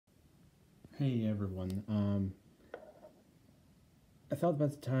Hey everyone, I thought by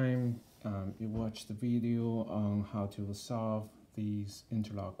the time you watch the video on how to solve these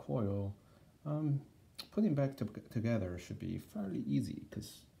interlock coil, putting back together should be fairly easy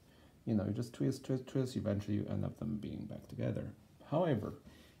because you just twist, eventually you end up them being back together. However,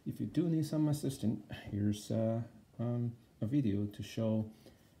 if you do need some assistance, here's a video to show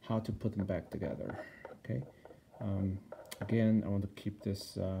how to put them back together. Okay. Again, I want to keep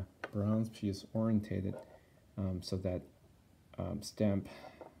this bronze piece orientated so that stamped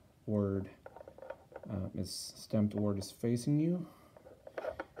word is facing you.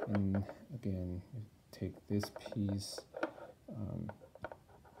 And again, you take this piece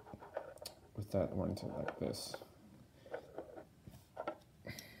with that oriented like this.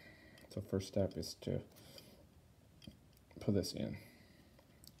 So first step is to put this in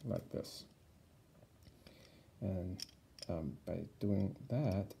like this. And by doing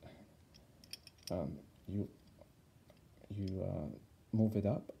that, you move it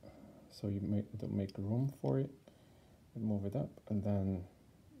up, so you make room for it. You move it up and then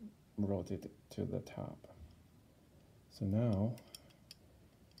rotate it to the top. So now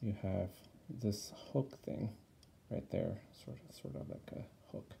you have this hook thing right there, sort of like a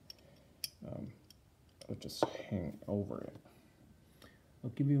hook. I'll just hang over it. I'll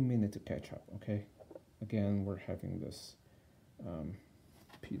give you a minute to catch up, okay? Again, we're having this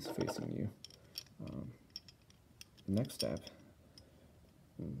piece facing you. The next step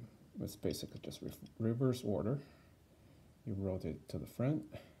is basically just reverse order. You rotate it to the front,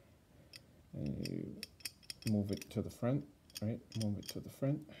 and you move it to the front, right? Move it to the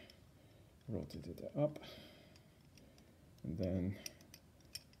front, rotate it up, and then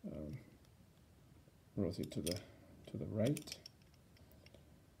rotate to the right.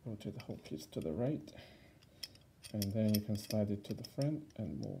 Rotate the whole piece to the right, and then you can slide it to the front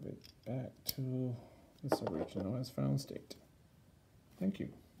and move it back to its original as found state. Thank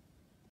you.